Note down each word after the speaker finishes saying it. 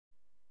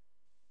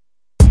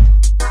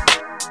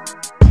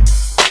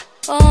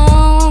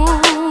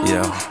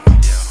Yo,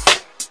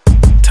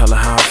 tell her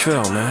how I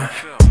feel, man.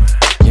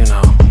 You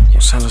know,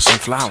 send her some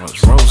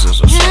flowers,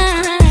 roses or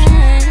something.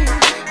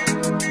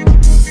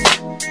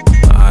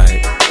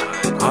 Alright,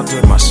 I'll do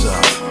it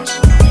myself,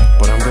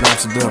 but I'm gonna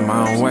have to do it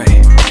my own way.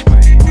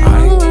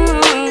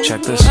 Alright,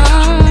 check this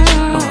out.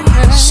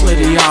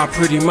 Slitty eye,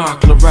 pretty my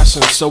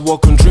fluorescence,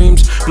 awoken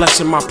dreams,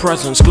 blessing my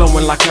presence,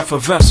 glowing like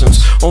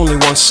effervescence. Only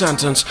one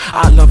sentence: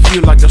 I love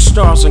you like the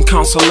stars and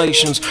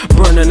constellations,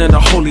 burning in a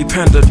holy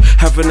pendant.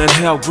 Heaven and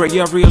hell, gray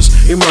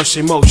areas, immerse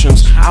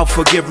emotions.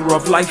 Alpha, giver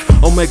of life,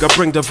 Omega,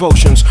 bring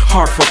devotions.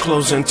 Heart for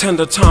closing,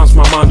 tender times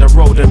my mind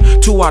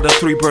eroding. 2 out of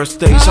 3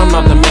 birthdays, I'm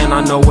not the man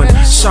I know, and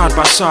side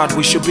by side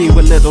we should be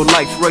with little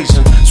life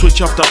racing.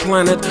 Switch off the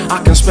planet,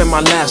 I can spend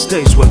my last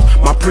days with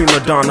my prima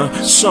donna,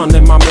 sun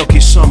in my milky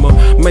summer.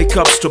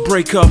 Makeups to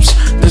breakups,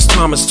 this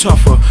time is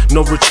tougher.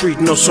 No retreat,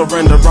 no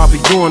surrender, I'll be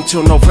going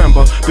till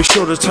November. Be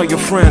sure to tell your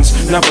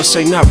friends, never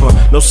say never.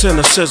 No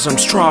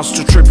cynicisms, trials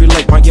to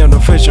tribulate my inner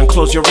vision.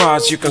 Close your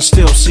eyes, you can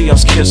still see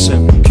us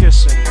kissing.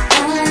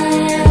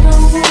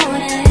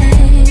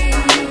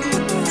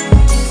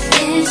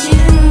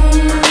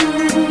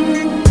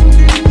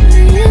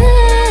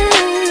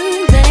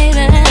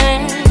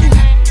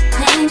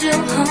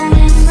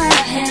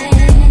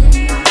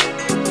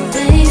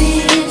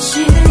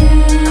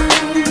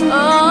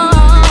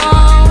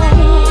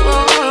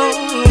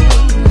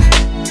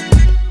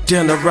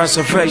 Dinner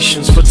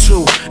reservations for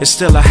 2, it's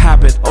still a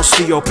habit.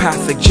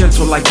 Osteopathic,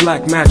 gentle like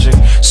black magic.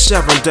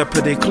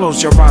 Serendipity,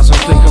 close your eyes and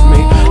think of me.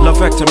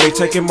 Lovectomy,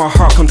 taking my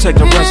heart, come take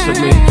the rest of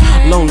me.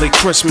 Lonely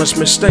Christmas,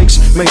 mistakes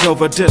made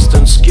over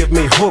distance. Give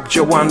me hope,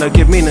 Joanna,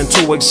 give meaning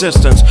to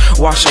existence.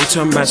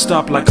 Washington messed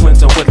up like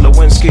Clinton with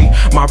Lewinsky.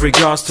 My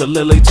regards to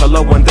Lily, to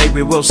Lo, one day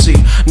we will see.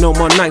 No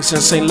more nights in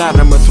St.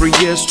 Latimer, 3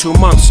 years, 2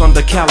 months on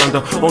the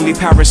calendar. Only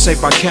Paris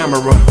safe by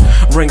camera.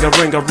 Ring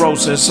of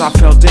roses, I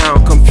fell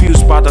down,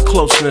 confused by the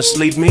closeness.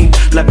 Lead me,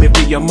 let me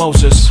be your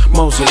Moses.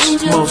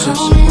 Moses, Moses,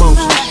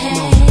 Moses,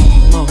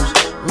 Moses,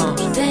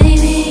 Moses.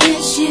 Baby,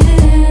 it's you.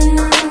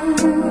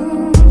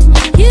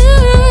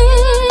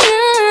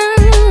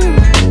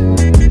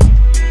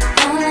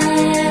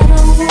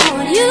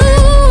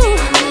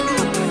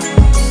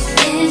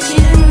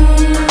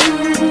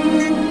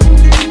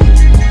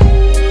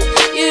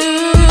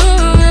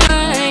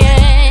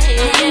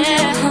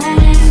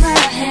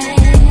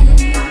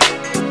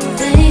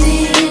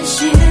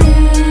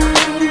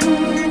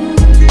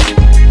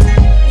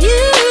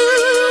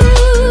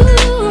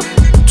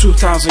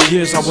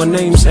 Years our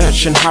names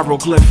etched in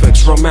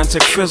hieroglyphics.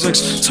 Romantic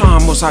physics,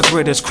 time was our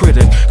greatest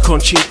critic.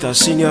 Conchita,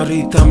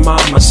 señorita,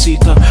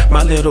 mamacita,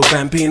 my little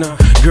bambina.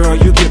 Girl,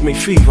 you give me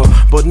fever,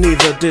 but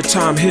neither did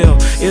time heal.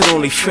 It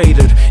only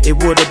faded.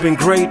 It would have been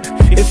great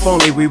if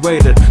only we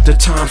waited. The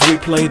times we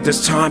played,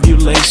 this time you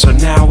lay. So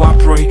now I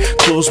pray,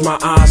 close my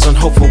eyes and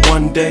hope for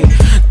one day.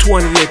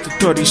 28 to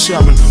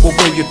 37, what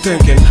were you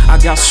thinking? I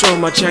got so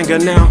much anger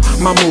now,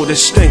 my mood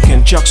is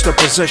stinking.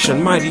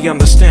 Juxtaposition, mighty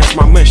understands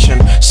my mission.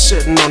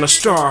 Sitting on a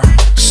star,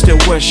 still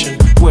wishing,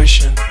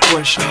 wishing,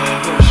 wishing, wishing.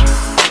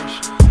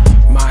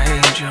 My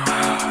angel,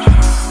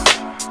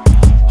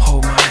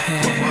 hold my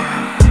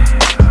hand,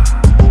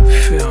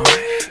 feel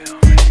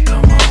me,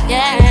 come on.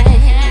 Yeah.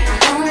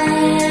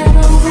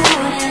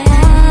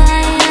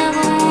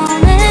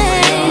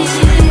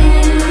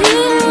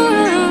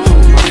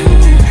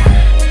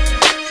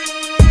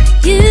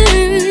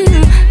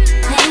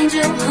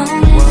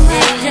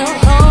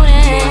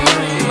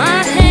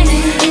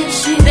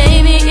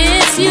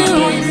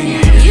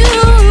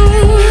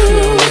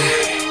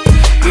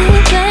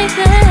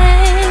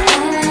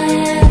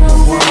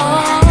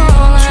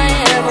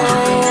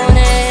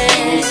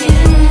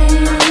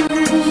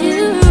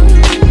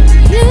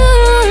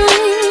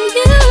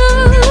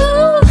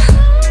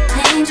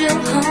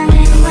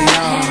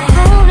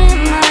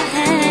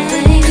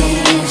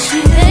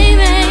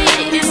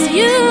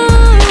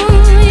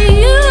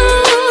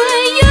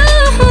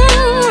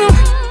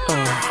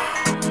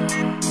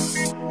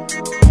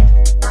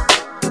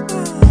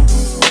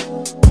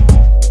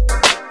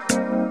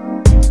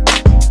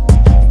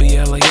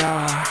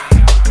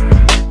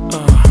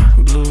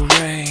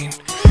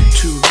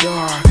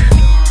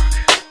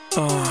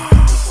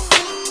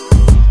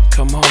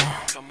 Come on,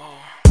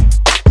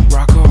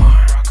 rock on,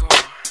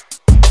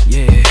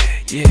 yeah,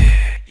 yeah.